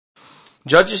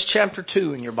Judges chapter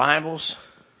 2 in your Bibles.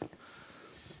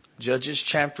 Judges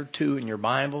chapter 2 in your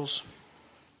Bibles.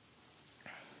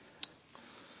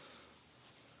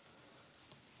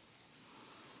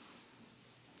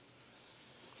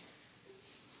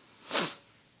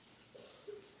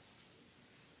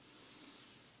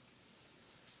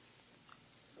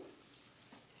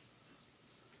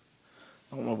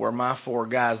 I don't know where my four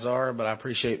guys are, but I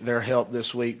appreciate their help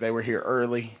this week. They were here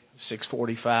early,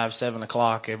 6:45, 7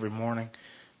 o'clock every morning.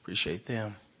 Appreciate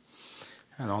them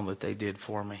and all that they did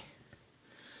for me.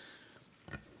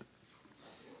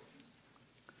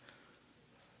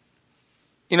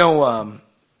 You know,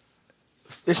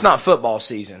 it's not football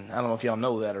season. I don't know if y'all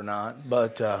know that or not,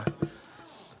 but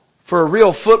for a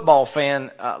real football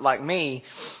fan like me,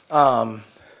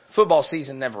 football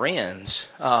season never ends.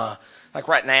 Like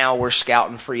right now, we're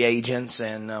scouting free agents,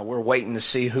 and we're waiting to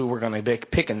see who we're going to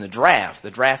pick in the draft.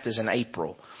 The draft is in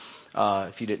April,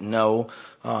 if you didn't know.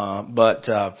 But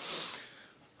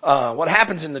what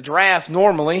happens in the draft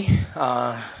normally,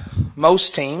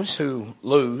 most teams who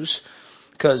lose,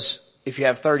 because if you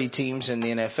have 30 teams in the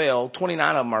NFL,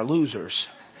 29 of them are losers.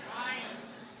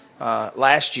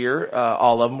 Last year,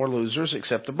 all of them were losers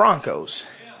except the Broncos.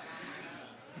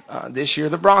 This year,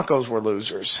 the Broncos were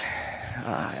losers.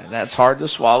 That's hard to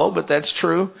swallow, but that's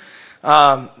true.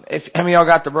 How many of y'all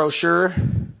got the brochure?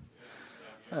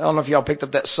 I don't know if y'all picked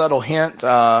up that subtle hint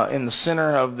in the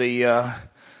center of the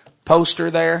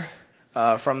poster there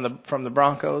from the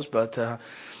Broncos. But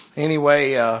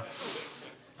anyway,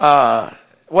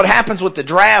 what happens with the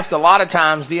draft? A lot of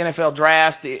times, the NFL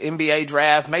draft, the NBA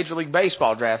draft, Major League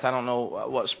Baseball draft. I don't know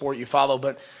what sport you follow,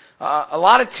 but a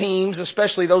lot of teams,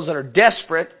 especially those that are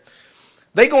desperate,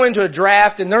 they go into a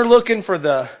draft and they're looking for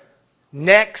the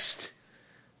next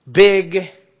big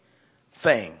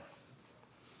thing.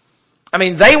 I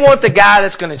mean, they want the guy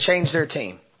that's going to change their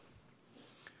team.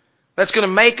 That's going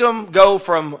to make them go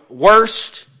from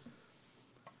worst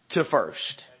to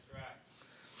first.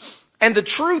 And the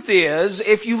truth is,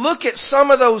 if you look at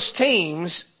some of those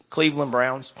teams, Cleveland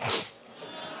Browns,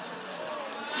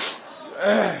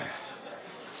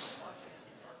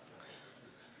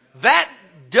 that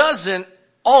doesn't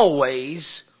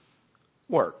always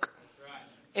work.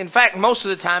 In fact, most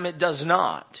of the time it does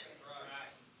not.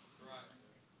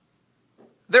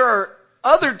 There are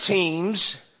other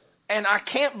teams, and I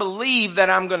can't believe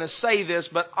that I'm going to say this,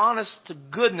 but honest to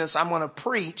goodness, I'm going to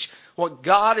preach what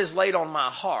God has laid on my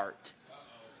heart.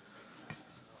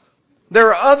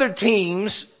 There are other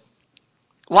teams,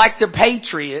 like the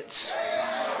Patriots,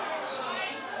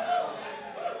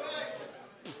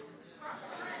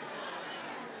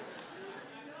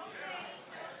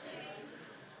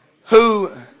 who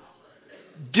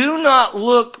do not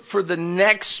look for the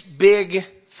next big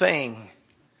thing,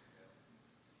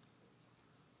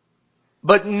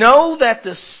 but know that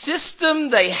the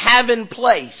system they have in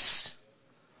place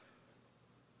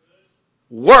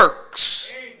works.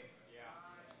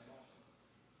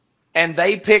 And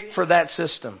they pick for that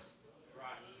system.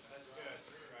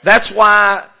 That's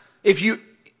why if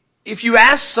you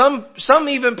ask some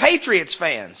even Patriots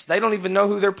fans, they don't even know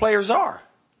who their players are.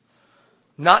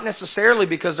 Not necessarily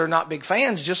because they're not big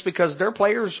fans, just because their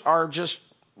players are just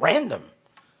random.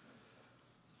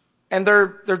 And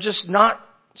they're just not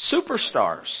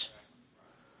superstars.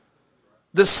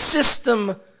 The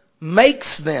system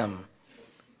makes them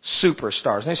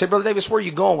superstars. And they say, Brother Davis, where are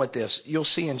you going with this? You'll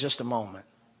see in just a moment.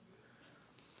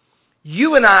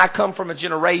 You and I come from a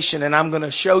generation, and I'm going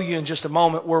to show you in just a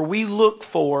moment, where we look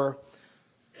for,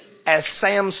 as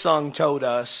Samsung told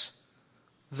us,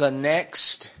 the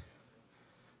next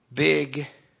big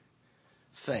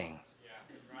thing.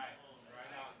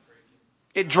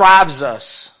 It drives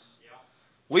us.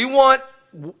 We want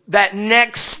that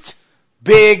next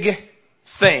big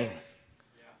thing.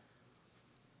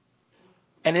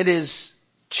 And it has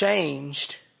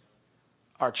changed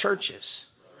our churches.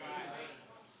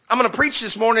 I'm going to preach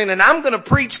this morning, and I'm going to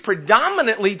preach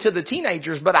predominantly to the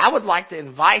teenagers, but I would like to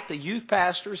invite the youth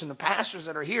pastors and the pastors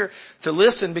that are here to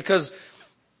listen, because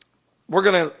we're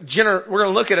going to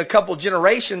look at a couple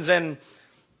generations, and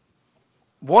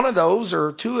one of those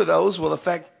or two of those will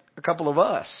affect a couple of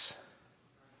us.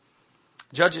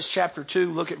 Judges chapter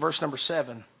 2, look at verse number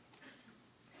 7.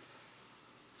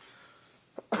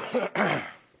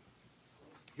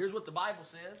 Here's what the Bible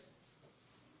says.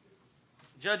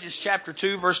 Judges chapter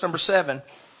 2, verse number 7.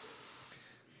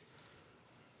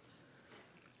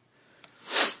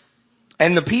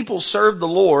 And the people served the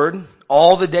Lord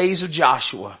all the days of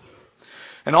Joshua,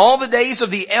 and all the days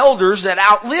of the elders that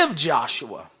outlived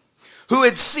Joshua, who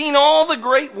had seen all the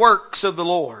great works of the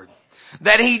Lord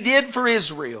that he did for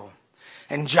Israel.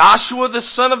 And Joshua the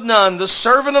son of Nun, the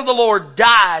servant of the Lord,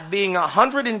 died being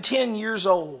 110 years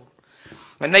old.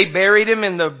 And they buried him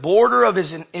in the border of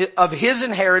his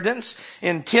inheritance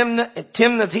in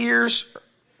Timnath-Heres,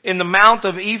 in the mount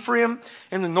of Ephraim,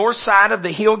 in the north side of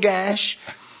the hill Gash.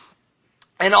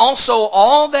 And also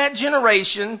all that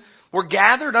generation were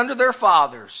gathered under their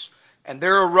fathers. And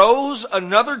there arose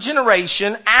another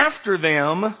generation after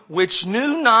them, which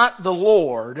knew not the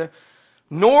Lord,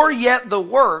 nor yet the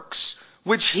works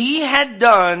which he had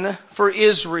done for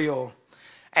Israel.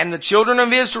 And the children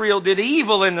of Israel did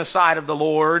evil in the sight of the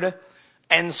Lord,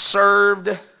 and served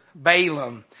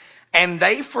Balaam. And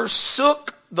they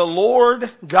forsook the Lord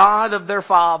God of their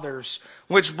fathers,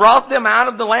 which brought them out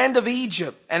of the land of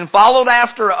Egypt, and followed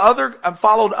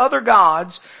other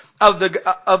gods of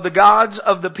the gods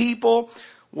of the people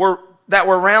that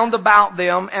were round about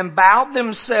them, and bowed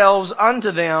themselves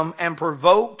unto them, and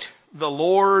provoked the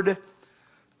Lord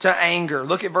to anger.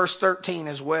 Look at verse 13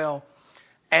 as well.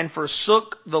 And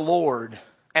forsook the Lord.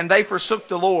 And they forsook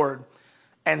the Lord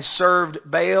and served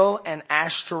Baal and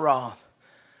Ashtaroth.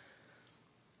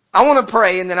 I want to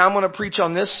pray, and then I'm going to preach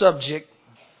on this subject.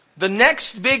 The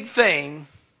next big thing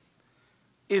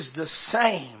is the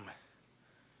same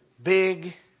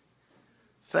big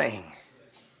thing.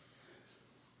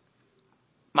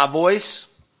 My voice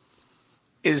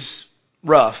is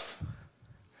rough.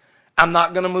 I'm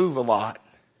not going to move a lot.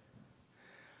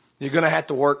 You're going to have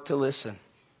to work to listen.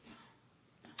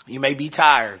 You may be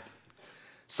tired.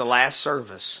 It's the last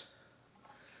service.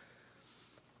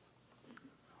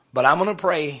 But I'm going to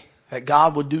pray that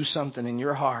God would do something in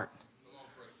your heart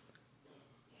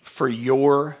for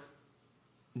your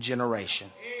generation.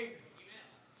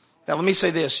 Now let me say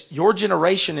this. Your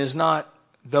generation is not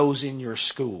those in your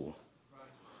school.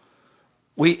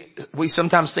 We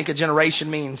sometimes think a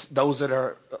generation means those that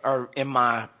are in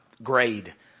my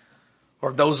grade,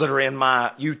 or those that are in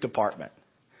my youth department.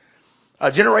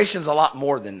 A generation is a lot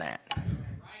more than that.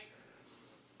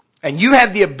 And you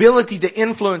have the ability to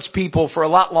influence people for a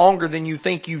lot longer than you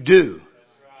think you do.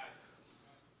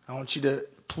 I want you to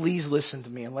please listen to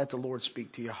me and let the Lord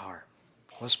speak to your heart.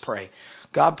 Let's pray.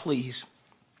 God, please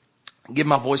give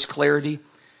my voice clarity.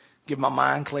 Give my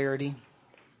mind clarity.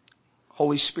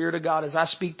 Holy Spirit of God, as I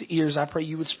speak to ears, I pray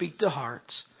you would speak to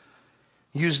hearts.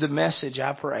 Use the message,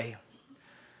 I pray,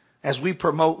 as we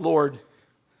promote, Lord,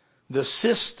 the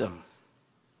system,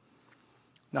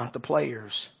 not the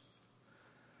players.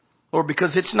 Lord,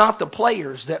 because it's not the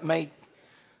players that make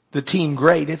the team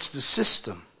great, it's the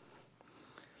system.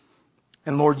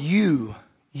 And Lord, you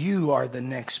are the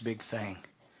next big thing.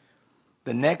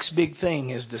 The next big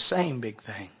thing is the same big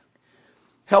thing.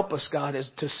 Help us, God,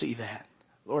 to see that.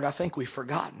 Lord, I think we've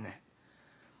forgotten it.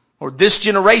 Lord, this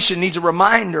generation needs a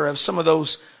reminder of some of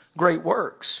those great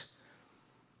works.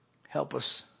 Help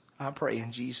us, I pray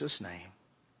in Jesus' name.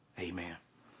 Amen.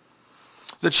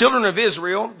 The children of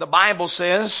Israel, the Bible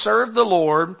says, serve the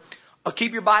Lord.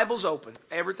 Keep your Bibles open.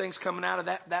 Everything's coming out of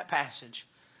that passage.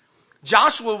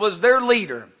 Joshua was their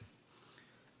leader.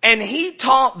 And he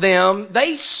taught them,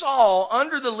 they saw,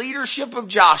 under the leadership of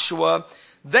Joshua,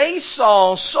 they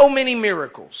saw so many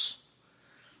miracles.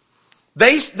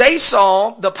 They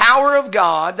saw the power of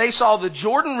God. They saw the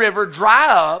Jordan River dry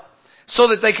up so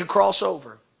that they could cross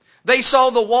over. They saw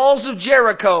the walls of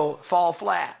Jericho fall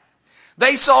flat.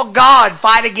 They saw God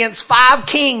fight against 5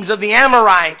 kings of the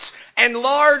Amorites and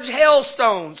large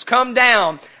hailstones come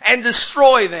down and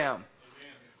destroy them.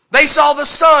 They saw the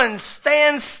sun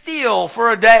stand still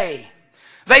for a day.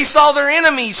 They saw their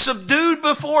enemies subdued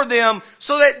before them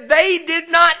so that they did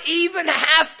not even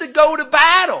have to go to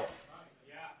battle.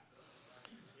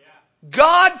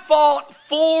 God fought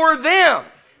for them.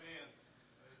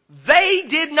 They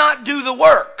did not do the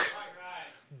work.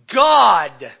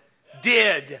 God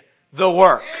did the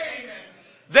work.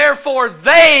 Therefore,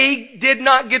 they did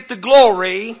not get the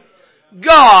glory.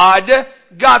 God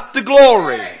got the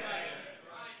glory.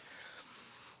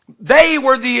 They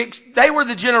were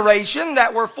the generation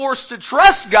that were forced to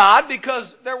trust God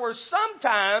because there were some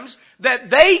times that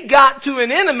they got to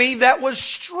an enemy that was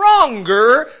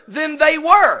stronger than they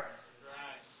were.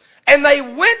 And they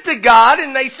went to God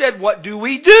and they said, what do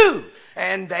we do?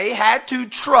 And they had to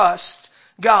trust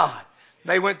God.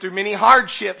 They went through many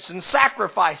hardships and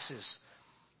sacrifices,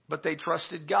 but they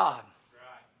trusted God.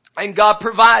 And God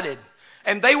provided.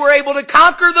 And they were able to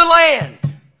conquer the land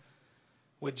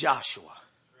with Joshua.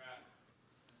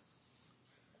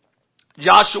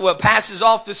 Joshua passes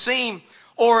off the scene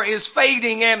or is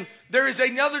fading, and there is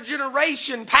another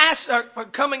generation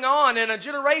coming on, and a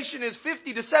generation is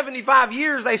 50 to 75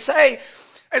 years, they say.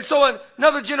 And so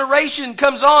another generation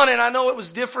comes on, and I know it was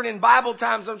different in Bible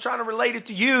times. I'm trying to relate it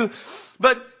to you.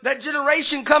 But that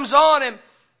generation comes on, and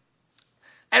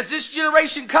as this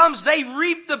generation comes, they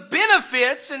reap the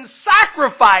benefits and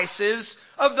sacrifices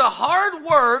of the hard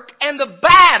work and the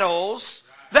battles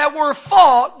that were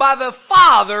fought by the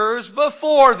fathers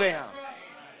before them.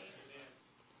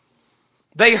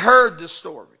 They heard the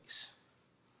stories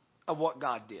of what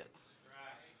God did.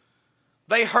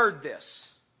 They heard this.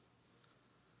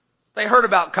 They heard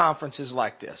about conferences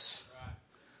like this.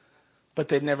 But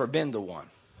they'd never been to one.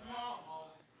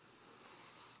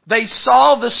 They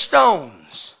saw the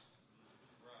stones.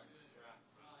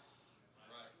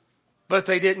 But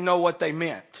they didn't know what they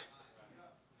meant.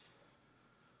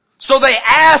 So they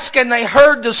asked and they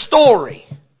heard the story.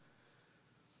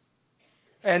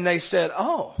 And they said,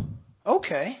 oh,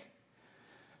 okay.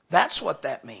 That's what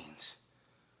that means.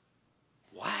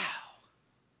 Wow.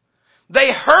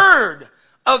 They heard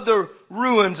of the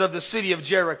ruins of the city of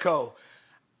Jericho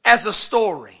as a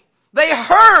story. They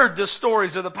heard the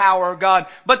stories of the power of God,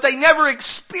 but they never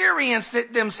experienced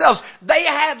it themselves. They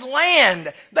had land.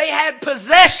 They had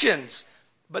possessions,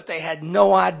 but they had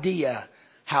no idea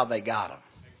how they got them.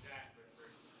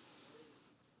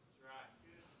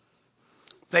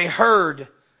 They heard.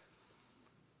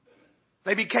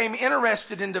 They became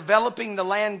interested in developing the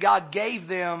land God gave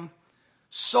them,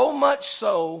 so much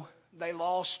so they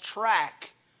lost track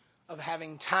of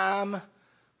having time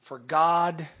for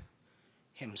God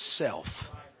Himself.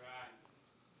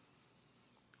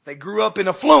 They grew up in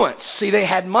affluence. See, they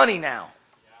had money now.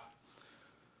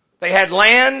 They had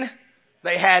land.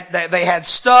 They had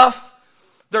stuff.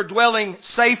 They're dwelling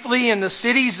safely in the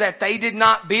cities that they did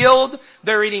not build.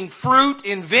 They're eating fruit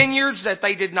in vineyards that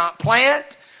they did not plant.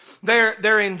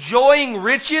 They're enjoying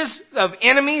riches of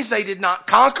enemies they did not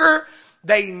conquer.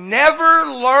 They never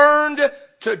learned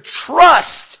to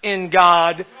trust in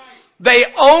God. They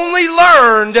only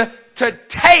learned to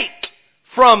take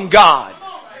from God.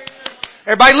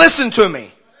 Everybody listen to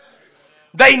me.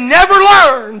 They never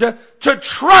learned to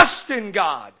trust in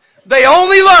God. They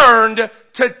only learned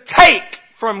to take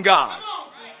from God.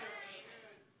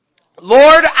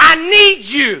 Lord, I need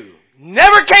you.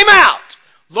 Never came out.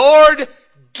 Lord,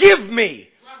 give me.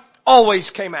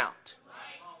 Always came out.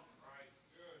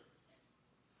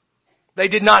 They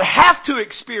did not have to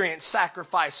experience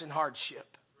sacrifice and hardship.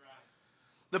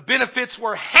 The benefits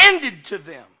were handed to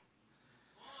them.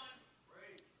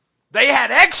 They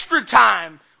had extra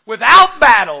time without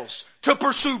battles to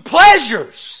pursue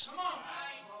pleasures,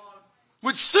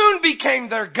 which soon became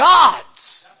their gods.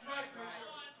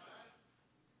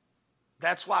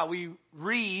 That's why we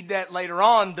read that later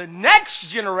on the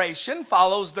next generation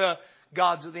follows the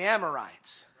gods of the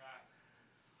Amorites.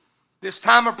 This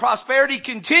time of prosperity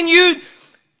continued.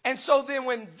 And so then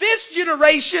when this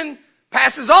generation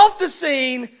passes off the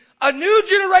scene, a new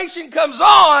generation comes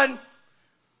on.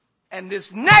 And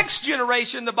this next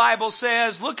generation, the Bible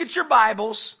says, look at your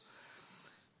Bibles.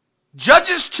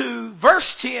 Judges 2,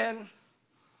 verse 10.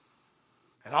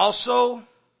 And also,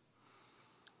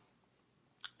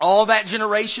 all that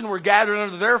generation were gathered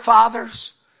under their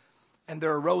fathers. And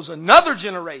there arose another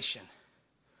generation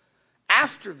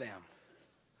after them,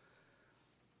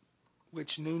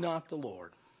 which knew not the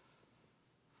Lord.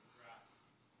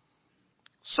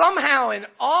 Somehow in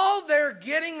all their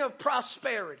getting of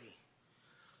prosperity,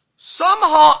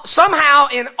 somehow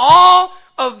in all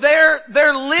of their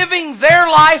living their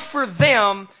life for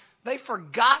them, they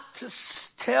forgot to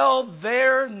tell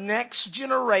their next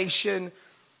generation,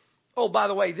 oh, by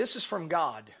the way, this is from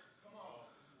God.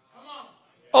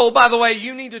 Oh, by the way,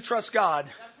 you need to trust God.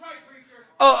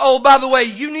 Oh, by the way,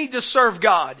 you need to serve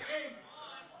God.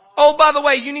 Oh, by the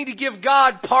way, you need to give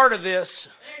God part of this.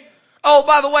 Oh,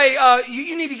 by the way,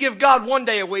 you need to give God one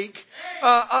day a week.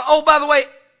 Oh, by the way,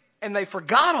 and they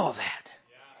forgot all that.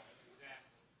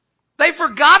 They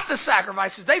forgot the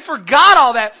sacrifices. They forgot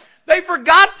all that. They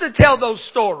forgot to tell those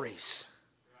stories.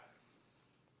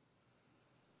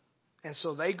 And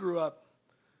so they grew up,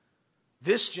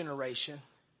 this generation,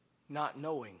 not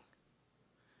knowing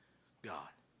God.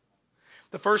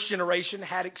 The first generation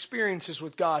had experiences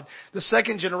with God. The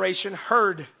second generation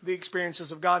heard the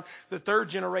experiences of God. The third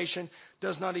generation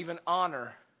does not even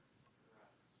honor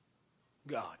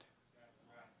God.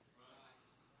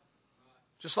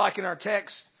 Just like in our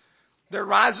text, there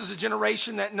rises a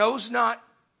generation that knows not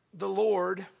the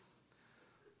Lord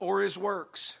or His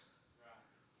works.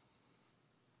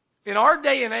 In our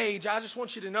day and age, I just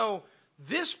want you to know,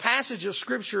 this passage of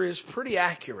Scripture is pretty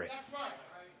accurate.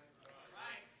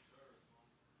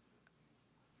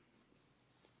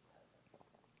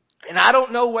 And I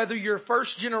don't know whether you're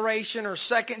first generation or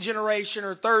second generation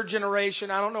or third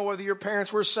generation. I don't know whether your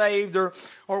parents were saved or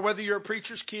whether you're a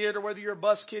preacher's kid or whether you're a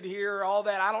bus kid here or all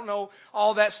that. I don't know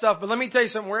all that stuff. But let me tell you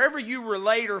something. Wherever you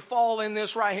relate or fall in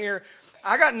this right here,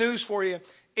 I got news for you.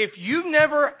 If you've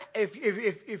never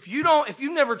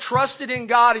trusted in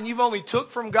God and you've only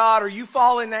took from God, or you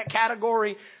fall in that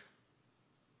category,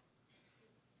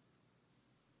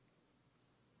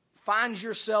 find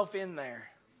yourself in there.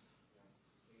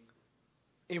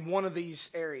 In one of these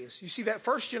areas. You see, that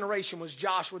first generation was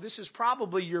Joshua. This is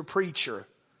probably your preacher.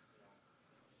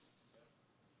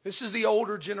 This is the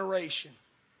older generation.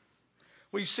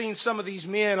 We've seen some of these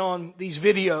men on these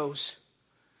videos.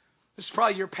 This is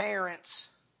probably your parents,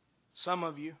 some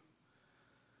of you.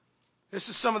 This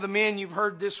is some of the men you've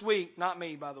heard this week. Not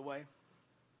me, by the way.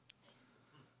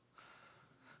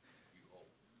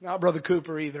 Not Brother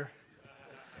Cooper either.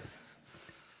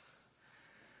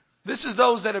 This is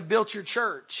those that have built your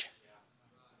church.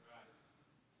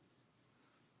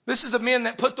 This is the men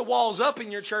that put the walls up in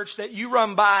your church that you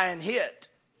run by and hit.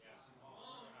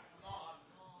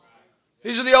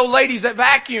 These are the old ladies that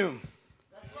vacuum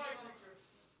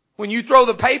when you throw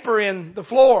the paper in the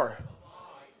floor.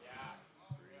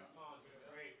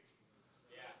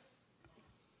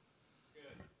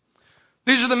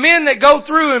 These are the men that go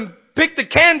through and pick the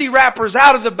candy wrappers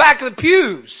out of the back of the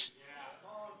pews.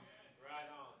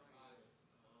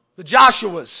 The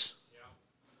Joshuas.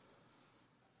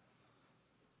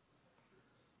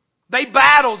 They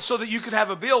battled so that you could have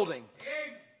a building.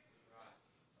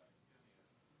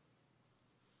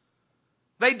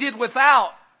 They did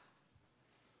without.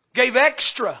 Gave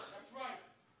extra.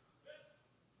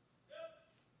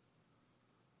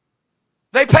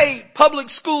 They paid public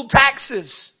school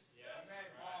taxes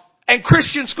and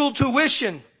Christian school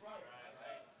tuition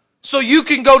so you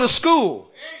can go to school.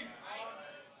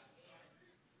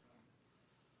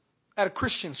 At a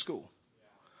Christian school.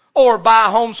 Or buy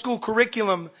a homeschool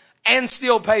curriculum and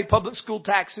still pay public school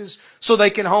taxes so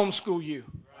they can homeschool you.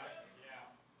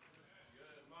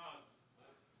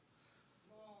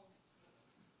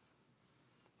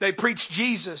 They preached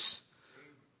Jesus.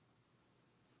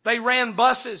 They ran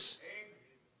buses.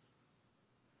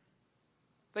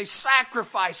 They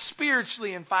sacrificed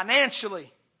spiritually and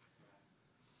financially.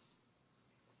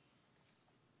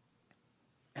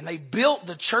 And they built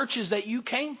the churches that you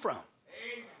came from.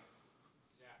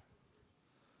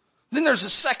 Then there's a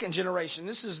second generation.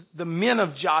 This is the men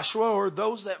of Joshua, or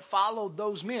those that followed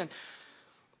those men.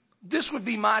 This would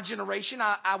be my generation.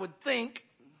 I would think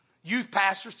youth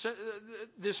pastors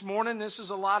this morning. This is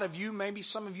a lot of you, maybe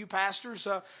some of you pastors.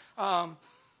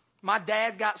 My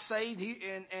dad got saved,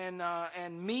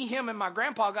 and me, him, and my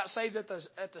grandpa got saved at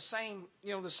the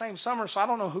same summer. So I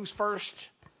don't know who's first.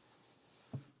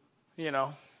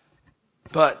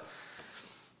 But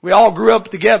we all grew up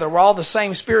together. We're all the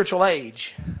same spiritual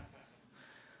age.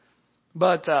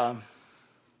 But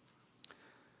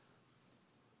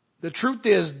the truth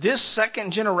is, this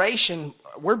second generation,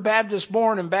 we're Baptist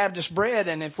born and Baptist bred,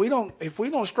 and if we don't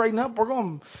straighten up, we're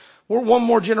one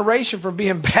more generation from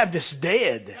being Baptist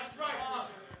dead. That's right.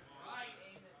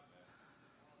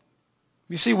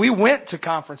 You see, we went to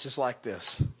conferences like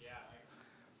this,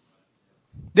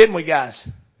 didn't we, guys?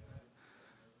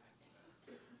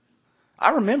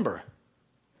 I remember.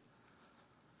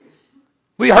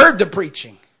 We heard the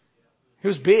preaching. It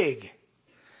was big.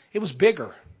 It was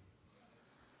bigger.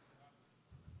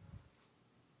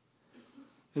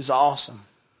 It was awesome.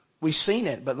 We seen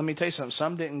it, but let me tell you something.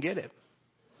 Some didn't get it.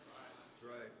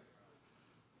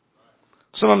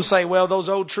 Some of them say, well, those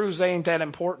old truths, they ain't that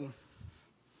important.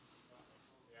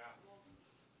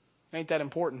 Ain't that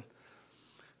important.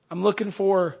 I'm looking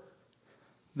for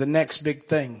the next big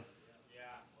thing.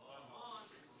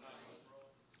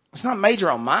 It's not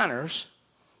major on minors.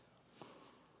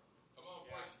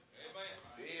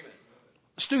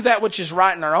 Let's do that which is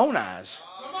right in our own eyes.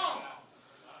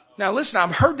 Now listen,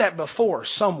 I've heard that before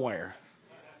somewhere.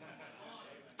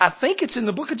 I think it's in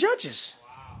the book of Judges.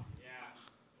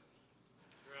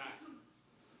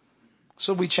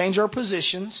 So we change our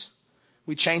positions.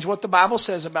 We change what the Bible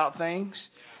says about things.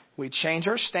 We change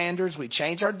our standards. We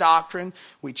change our doctrine.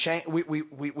 We change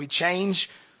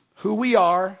who we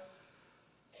are.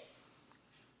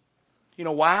 You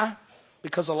know why?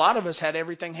 Because a lot of us had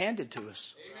everything handed to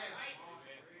us.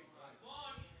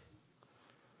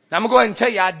 Now I'm going to go ahead and tell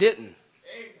you I didn't.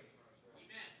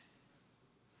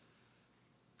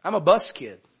 I'm a bus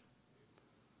kid.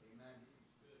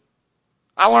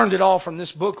 I learned it all from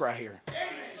this book right here.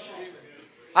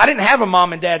 I didn't have a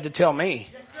mom and dad to tell me.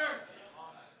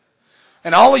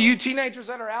 And all of you teenagers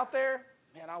that are out there,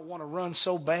 man, I want to run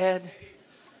so bad.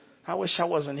 I wish I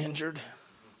wasn't injured.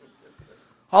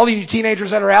 All of you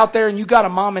teenagers that are out there and you got a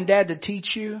mom and dad to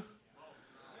teach you.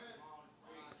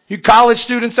 You college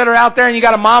students that are out there and you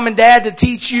got a mom and dad to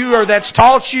teach you or that's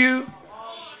taught you.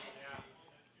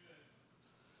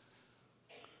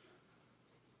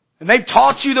 And they've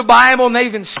taught you the Bible and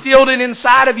they've instilled it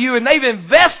inside of you and they've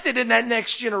invested in that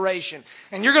next generation.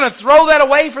 And you're going to throw that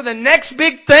away for the next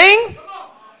big thing?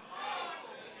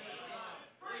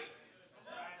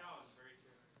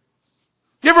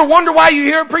 You ever wonder why you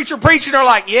hear a preacher preaching? They're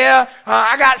like,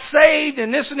 I got saved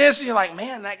and this. And you're like,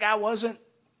 man, that guy wasn't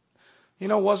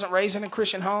raised in a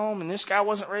Christian home and this guy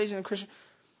wasn't raised in a Christian.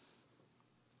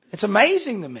 It's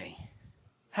amazing to me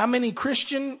how many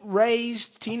Christian raised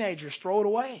teenagers throw it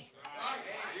away.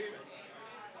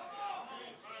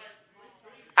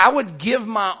 I would give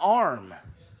my arm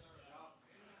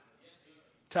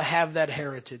to have that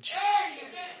heritage.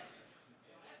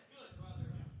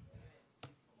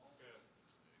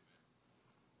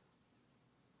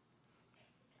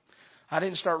 I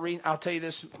didn't start reading, I'll tell you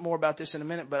this more about this in a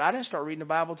minute, but I didn't start reading the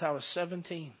Bible until I was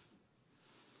 17.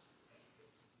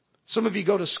 Some of you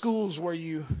go to schools where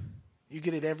you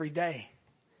get it every day.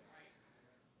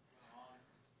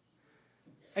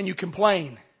 And you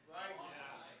complain.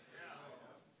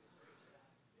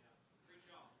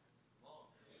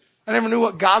 I never knew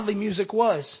what godly music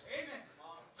was.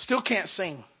 Still can't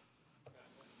sing.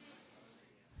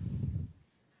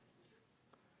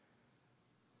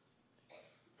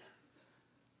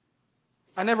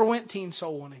 I never went teen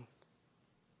soul winning.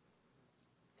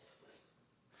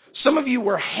 Some of you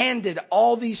were handed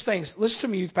all these things. Listen to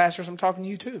me, youth pastors, I'm talking to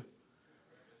you too.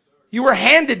 You were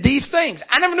handed these things.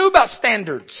 I never knew about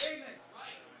standards.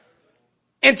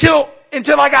 Until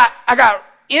I got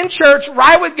in church,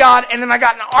 right with God, and then I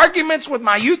got in arguments with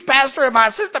my youth pastor and my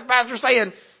assistant pastor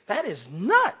saying, that is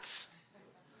nuts.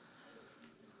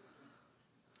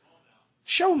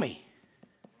 Show me.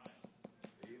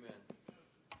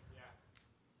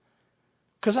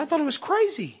 Because I thought it was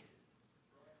crazy.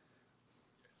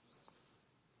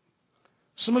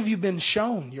 Some of you have been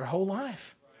shown your whole life.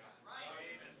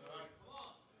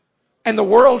 And the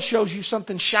world shows you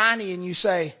something shiny and you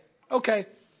say, okay.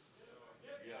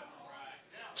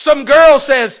 Some girl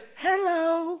says,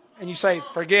 hello. And you say,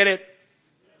 forget it.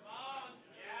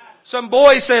 Some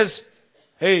boy says,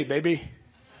 hey, baby.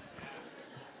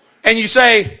 And you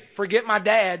say, forget my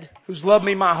dad who's loved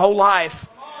me my whole life.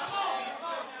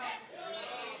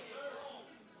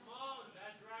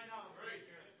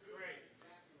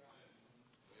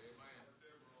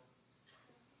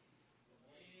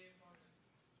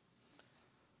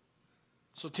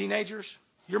 So teenagers,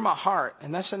 you're my heart,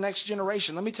 and that's the next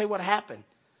generation. Let me tell you what happened.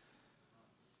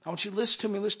 I want you to listen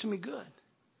to me good.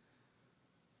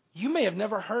 You may have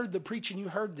never heard the preaching you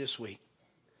heard this week.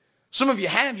 Some of you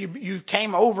have. You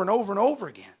came over and over and over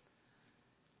again.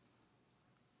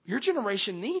 Your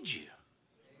generation needs you.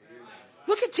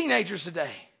 Look at teenagers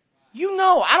today. You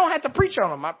know, I don't have to preach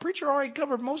on them. My preacher already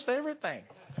covered most of everything.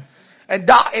 And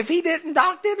Doc, if he didn't,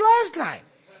 Doc did last night.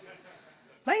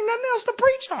 There ain't nothing else to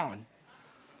preach on.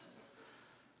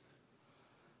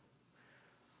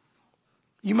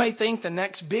 You may think the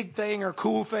next big thing or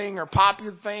cool thing or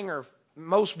popular thing or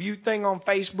most viewed thing on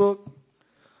Facebook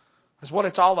is what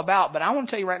it's all about. But I want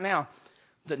to tell you right now,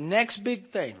 the next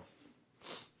big thing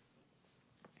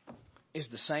is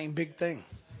the same big thing.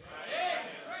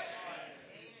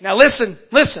 Now listen.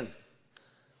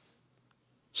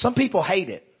 Some people hate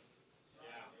it.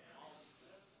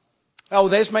 Oh,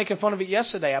 they was making fun of it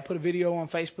yesterday. I put a video on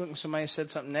Facebook and somebody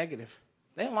said something negative.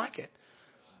 They don't like it.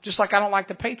 Just like I don't like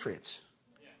the Patriots.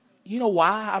 You know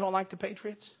why I don't like the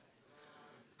Patriots?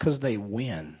 Because they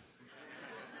win.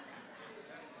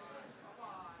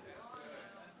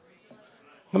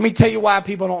 Let me tell you why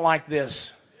people don't like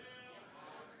this.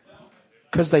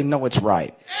 Because they know it's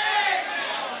right.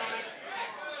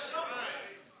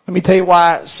 Let me tell you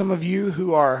why some of you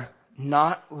who are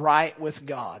not right with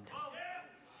God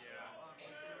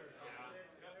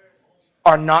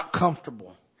are not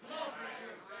comfortable.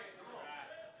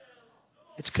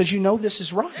 It's because you know this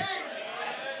is right.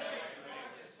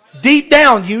 Deep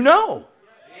down, you know.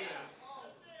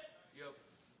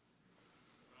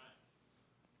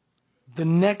 The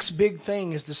next big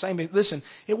thing is the same. Listen,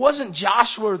 it wasn't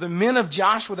Joshua or the men of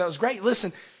Joshua that was great.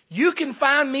 Listen, you can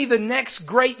find me the next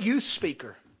great youth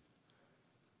speaker.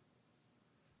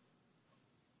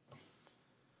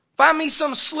 Find me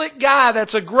some slick guy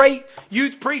that's a great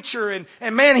youth preacher and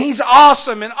man, he's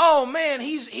awesome and oh man,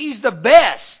 he's the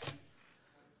best.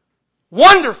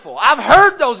 Wonderful. I've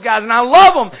heard those guys and I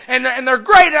love them and they're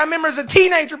great. I remember as a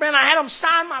teenager, man, I had them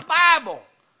sign my Bible.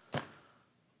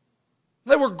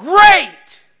 They were great.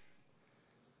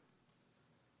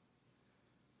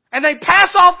 And they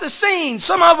pass off the scene.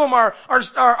 Some of them are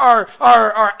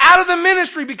out of the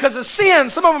ministry because of sin.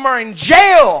 Some of them are in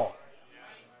jail.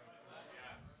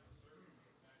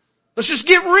 Let's just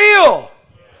get real.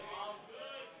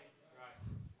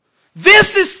 This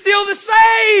is still the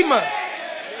same.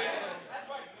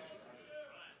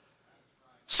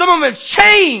 Some of them have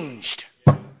changed.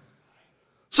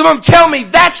 Some of them tell me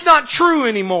that's not true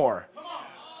anymore.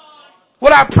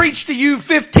 What I preached to you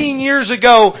 15 years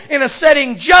ago in a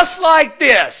setting just like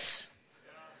this.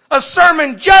 A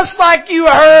sermon just like you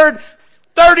heard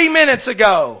 30 minutes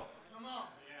ago.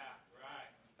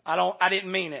 I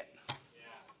didn't mean it.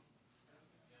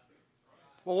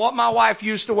 Well, what my wife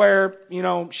used to wear,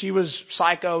 she was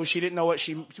psycho. She didn't know what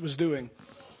she was doing.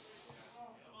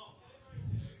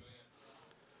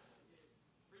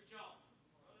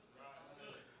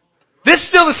 This is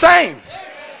still the same.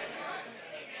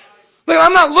 Look,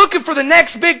 I'm not looking for the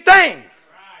next big thing.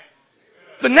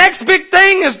 The next big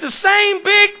thing is the same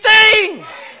big thing.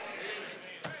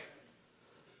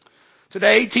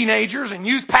 Today, teenagers and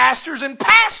youth pastors and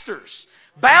pastors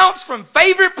bounce from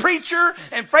favorite preacher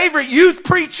and favorite youth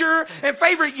preacher and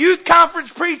favorite youth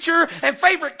conference preacher and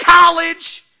favorite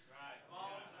college.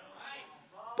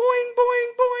 Boing, boing,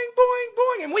 boing, boing,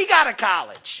 boing. And we got a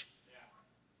college.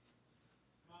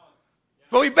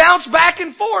 But we bounce back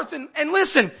and forth. And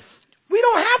listen, we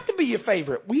don't have to be your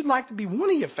favorite. We'd like to be one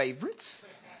of your favorites.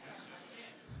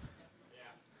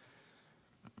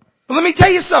 But let me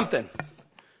tell you something.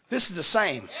 This is the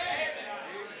same.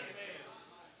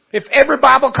 If every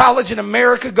Bible college in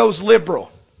America goes liberal,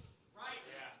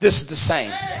 this is the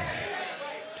same.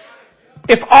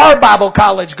 If our Bible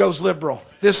college goes liberal,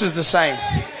 this is the same.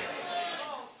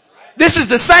 This is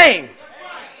the same.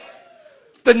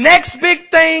 The next big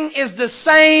thing is the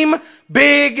same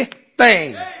big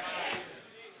thing.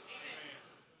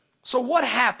 So what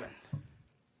happened?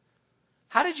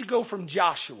 How did you go from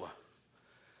Joshua?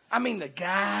 The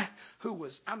guy who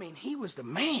was, he was the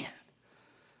man.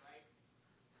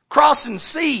 Crossing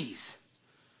seas.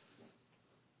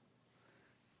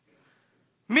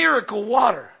 Miracle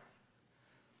water.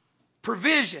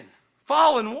 Provision.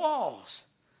 Fallen walls.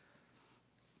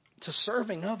 To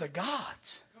serving other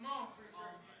gods.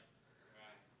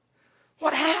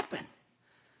 What happened?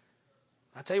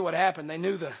 I'll tell you what happened. They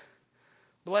knew the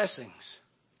blessings.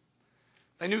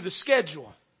 They knew the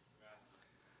schedule.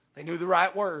 They knew the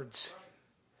right words.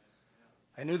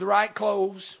 They knew the right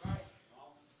clothes.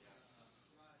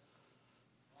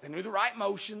 They knew the right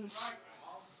motions.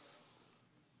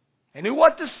 They knew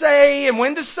what to say and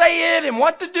when to say it and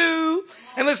what to do.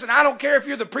 And listen, I don't care if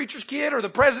you're the preacher's kid or the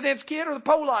president's kid or the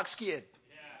Pollock's kid.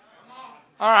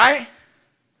 All right?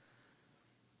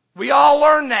 We all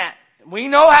learn that. We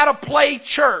know how to play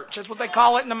church. That's what they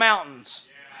call it in the mountains.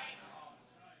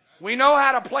 We know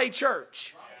how to play church.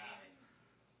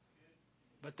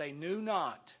 But they knew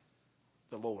not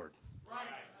the Lord.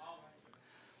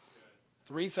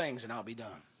 3 things and I'll be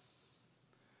done.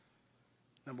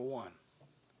 Number 1,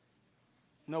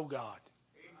 know God.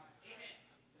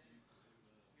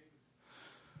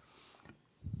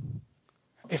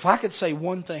 If I could say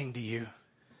one thing to you,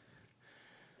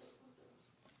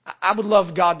 I would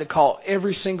love God to call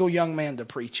every single young man to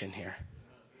preach in here.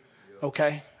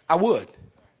 Okay? I would.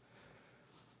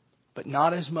 But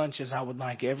not as much as I would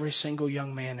like every single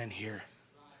young man in here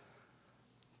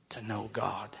to know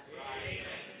God.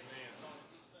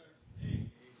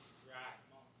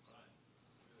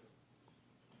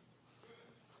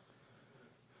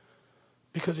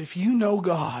 Because if you know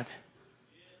God,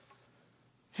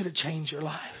 it'll change your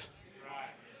life.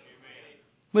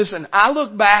 Listen, I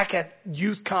look back at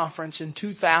youth conference in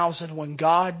 2000 when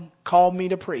God called me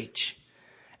to preach.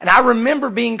 And I remember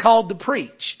being called to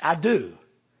preach. I do.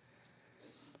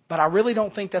 But I really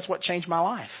don't think that's what changed my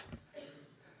life.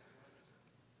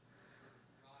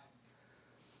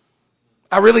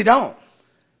 I really don't.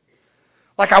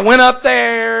 Like I went up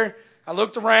there, I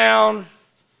looked around,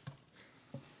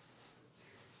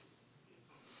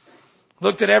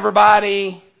 looked at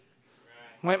everybody,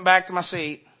 went back to my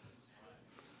seat,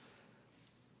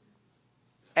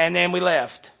 and then we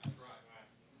left. That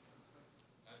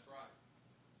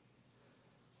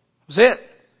was it.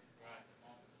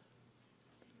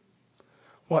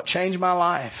 What changed my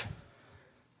life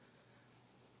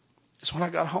is when I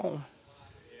got home.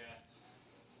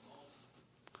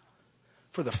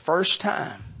 For the first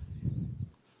time,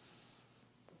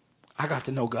 I got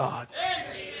to know God.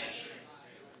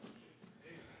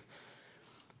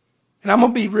 And I'm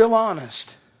going to be real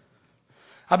honest.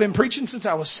 I've been preaching since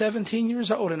I was 17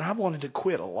 years old, and I wanted to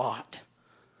quit a lot.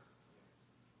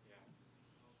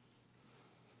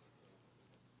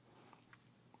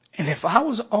 And if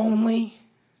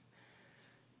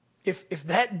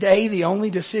that day the only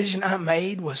decision I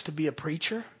made was to be a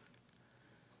preacher,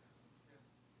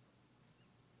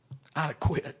 I'd have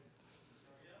quit.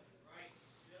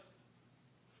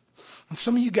 And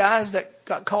some of you guys that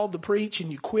got called to preach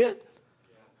and you quit,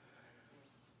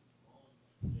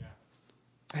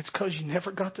 it's because you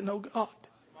never got to know God.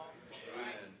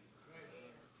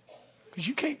 Because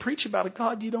you can't preach about a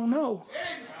God you don't know.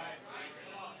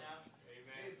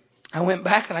 I went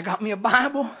back and I got me a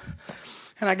Bible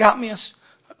and I got me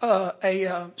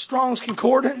a Strong's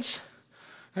Concordance.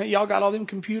 Y'all got all them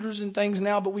computers and things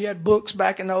now, but we had books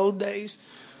back in the old days.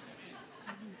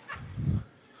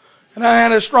 And I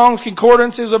had a Strong's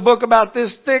Concordance. It was a book about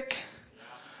this thick.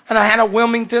 And I had a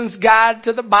Wilmington's Guide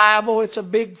to the Bible. It's a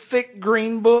big, thick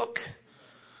green book.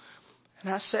 And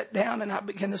I sat down and I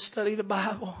began to study the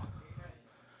Bible.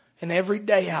 And every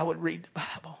day I would read the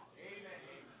Bible.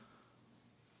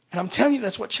 And I'm telling you,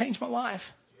 that's what changed my life.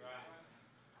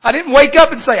 I didn't wake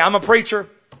up and say, I'm a preacher.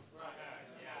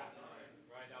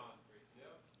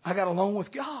 I got along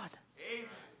with God.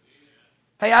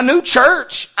 Hey, I knew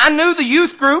church. I knew the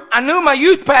youth group. I knew my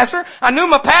youth pastor. I knew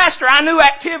my pastor. I knew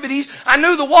activities. I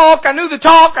knew the walk. I knew the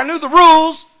talk. I knew the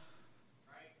rules.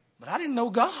 But I didn't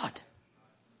know God.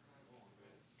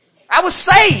 I was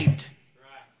saved.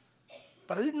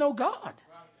 But I didn't know God.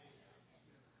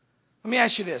 Let me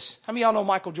ask you this. How many of y'all know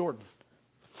Michael Jordan?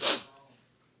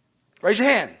 Raise your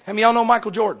hand. How many of y'all know Michael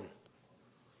Jordan?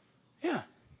 Yeah.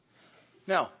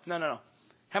 No.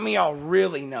 How many of y'all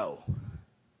really know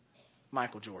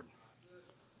Michael Jordan?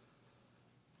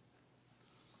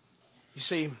 You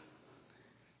see,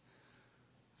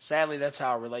 sadly, that's how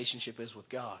our relationship is with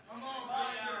God.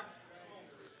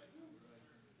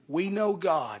 We know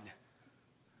God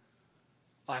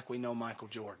like we know Michael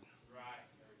Jordan.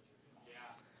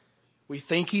 We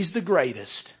think He's the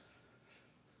greatest.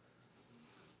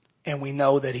 And we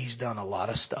know that He's done a lot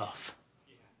of stuff.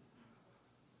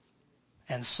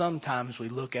 And sometimes we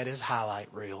look at His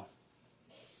highlight reel.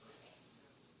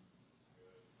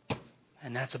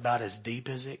 And that's about as deep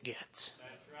as it gets.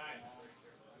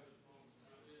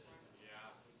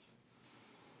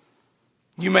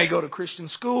 You may go to Christian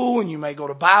school and you may go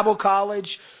to Bible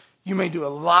college. You may do a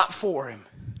lot for Him.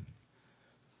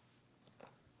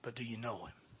 But do you know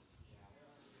Him?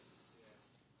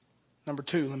 Number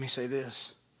 2, let me say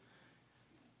this.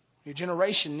 Your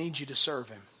generation needs you to serve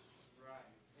Him.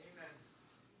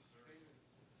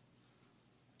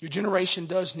 Your generation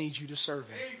does need you to serve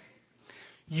Him.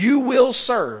 You will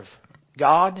serve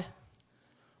God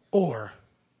or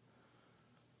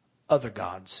other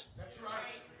gods.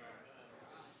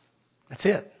 That's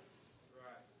it.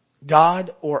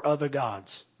 God or other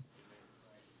gods.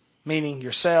 Meaning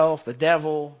yourself, the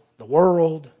devil, the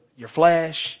world, your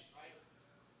flesh.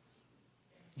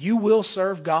 You will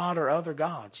serve God or other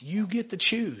gods. You get to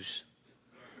choose.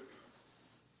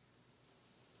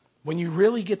 When you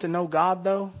really get to know God,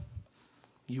 though,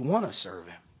 you want to serve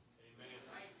Him.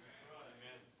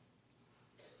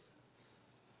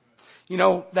 You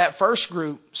know, that first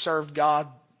group served God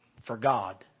for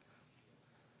God.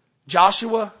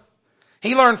 Joshua, he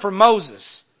learned from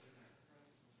Moses.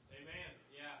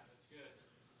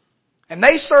 And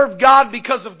they served God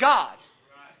because of God.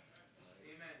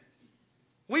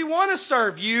 We want to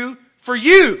serve you for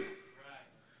you.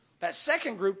 That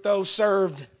second group, though,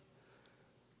 served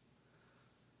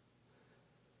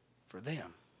for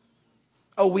them.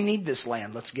 Oh, we need this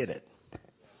land. Let's get it.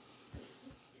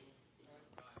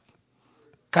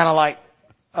 Kind of like,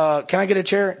 can I get a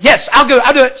chair? Yes, I'll do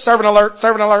it. Servant alert,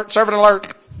 servant alert, servant alert.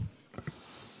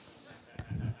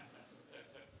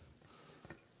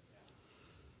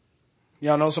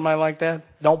 Y'all know somebody like that?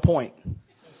 Don't point.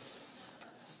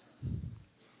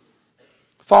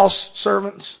 False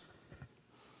servants.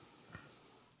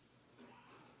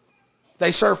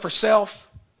 They serve for self,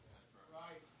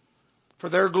 for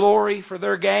their glory, for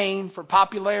their gain, for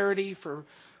popularity, for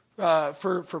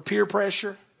peer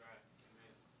pressure.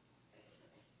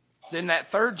 Then that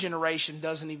third generation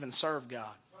doesn't even serve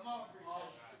God.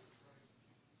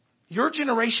 Your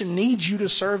generation needs you to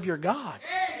serve your God.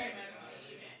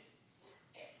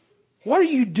 What are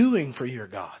you doing for your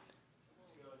God?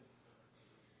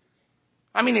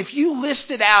 I mean, if you list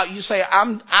it out, you say,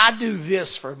 I do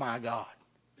this for my God.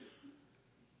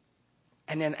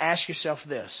 And then ask yourself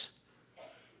this.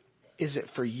 Is it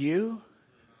for you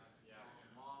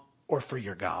or for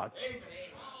your God?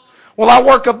 Well, I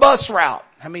work a bus route.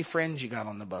 How many friends you got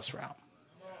on the bus route?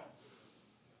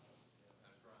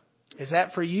 Is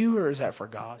that for you or is that for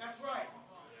God?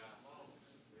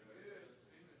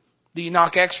 Do you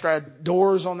knock extra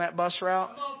doors on that bus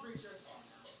route?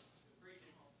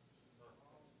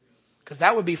 Because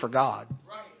that would be for God.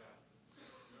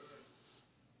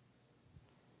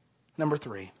 Number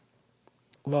 3,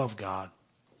 love God.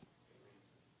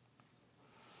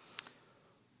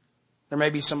 There may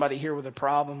be somebody here with a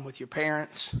problem with your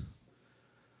parents,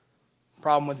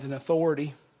 problem with an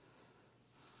authority.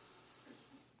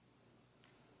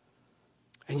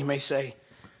 And you may say,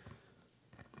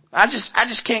 I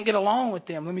just can't get along with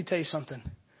them. Let me tell you something.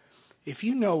 If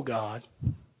you know God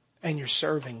and you're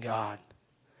serving God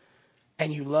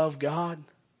and you love God,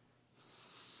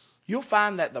 you'll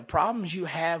find that the problems you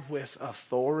have with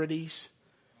authorities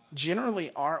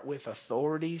generally aren't with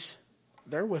authorities.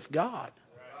 They're with God.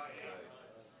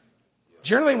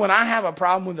 Generally, when I have a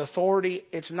problem with authority,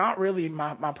 it's not really,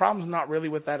 my problem's not really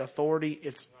with that authority.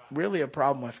 It's really a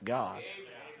problem with God.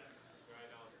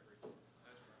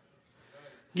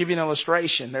 Give you an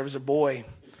illustration. There was a boy,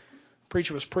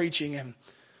 preacher was preaching, and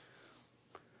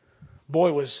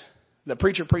the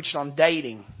preacher preached on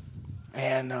dating,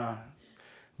 and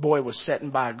boy was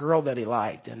sitting by a girl that he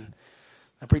liked, and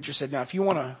the preacher said, "Now, if you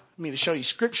want me to show you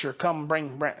Scripture, come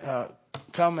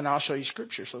and I'll show you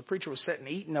Scripture." So the preacher was sitting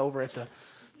eating over at the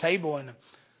table, and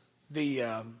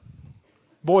the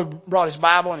boy brought his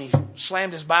Bible, and he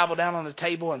slammed his Bible down on the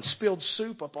table and spilled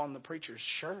soup up on the preacher's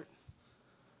shirt.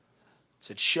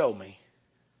 Said, "Show me."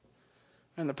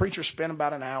 And the preacher spent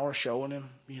about an hour showing him,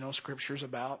 scriptures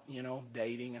about,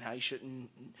 dating and how you shouldn't,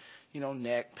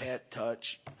 neck, pet,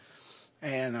 touch.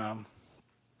 And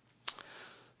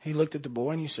he looked at the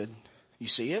boy and he said, "You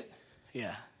see it?"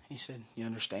 "Yeah." He said, "You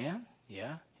understand?"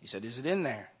 "Yeah." He said, "Is it in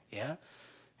there?" "Yeah."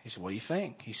 He said, "What do you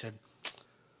think?" He said,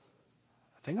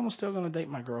 "I think I'm still going to date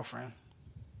my girlfriend."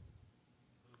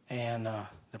 And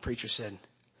the preacher said,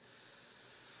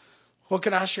 "Well,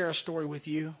 can I share a story with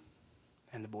you?"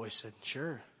 And the boy said,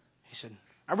 "Sure." He said,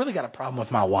 "I really got a problem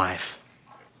with my wife."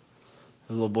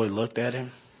 The little boy looked at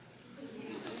him.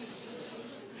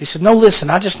 He said, "No, listen,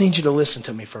 I just need you to listen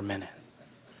to me for a minute."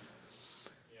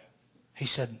 He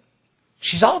said,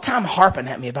 "She's all the time harping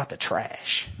at me about the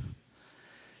trash.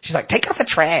 She's like, 'Take out the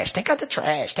trash, take out the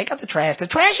trash, take out the trash. The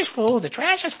trash is full, the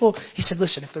trash is full.'" He said,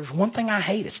 "Listen, if there's one thing I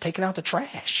hate, it's taking out the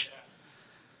trash.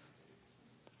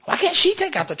 Why can't she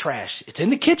take out the trash? It's in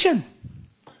the kitchen."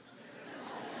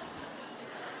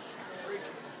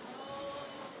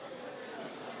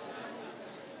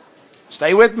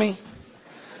 Stay with me.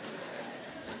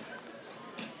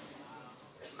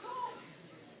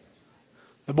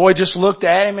 The boy just looked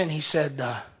at him and he said,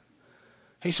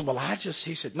 he said,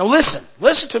 "No,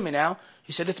 listen to me now."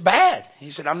 He said, "It's bad." He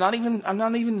said, I'm not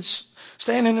even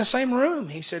staying in the same room."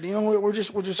 He said, we're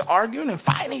just arguing and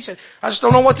fighting." He said, "I just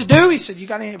don't know what to do." He said, "You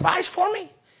got any advice for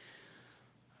me?"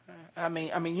 I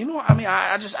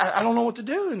don't know what to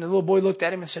do." And the little boy looked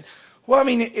at him and said, "Well,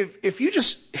 if you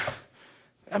just,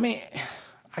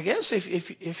 I guess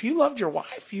if you loved your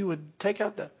wife, you would take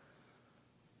out the..."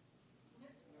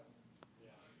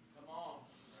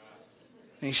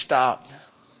 And he stopped. And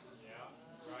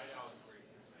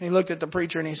he looked at the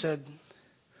preacher and he said,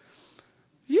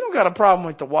 "You don't got a problem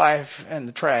with the wife and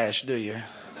the trash, do you?"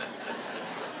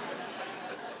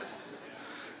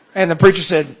 And the preacher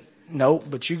said, "No,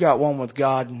 but you got one with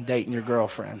God and dating your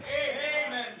girlfriend."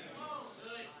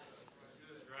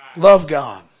 Love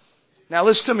God. Now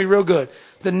listen to me real good.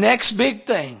 The next big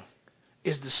thing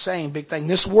is the same big thing.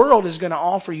 This world is going to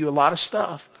offer you a lot of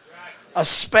stuff.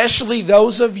 Especially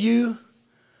those of you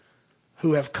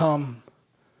who have come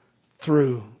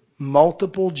through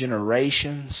multiple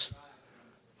generations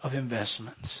of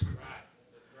investments.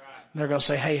 They're going to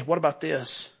say, "Hey, what about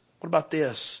this? What about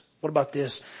this? What about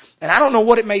this?" And I don't know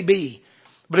what it may be,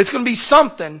 but it's going to be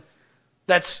something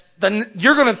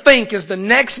you're going to think is the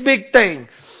next big thing.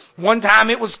 One time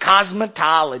it was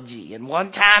cosmetology, and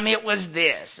one time it was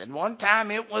this, and one time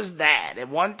it was that,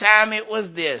 and one time it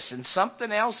was this, and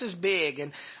something else is big,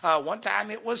 and one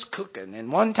time it was cooking, and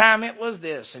one time it was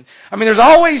this. And there's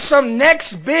always some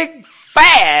next big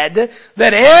fad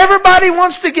that everybody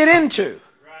wants to get into.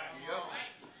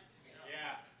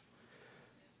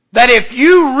 That if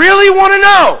you really want to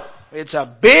know, it's a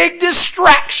big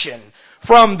distraction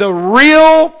from the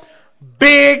real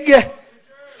big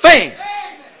thing.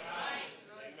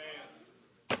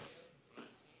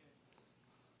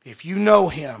 If you know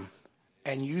Him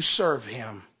and you serve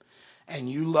Him and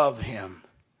you love Him,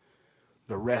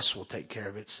 the rest will take care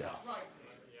of itself.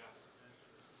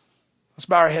 Let's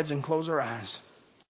bow our heads and close our eyes.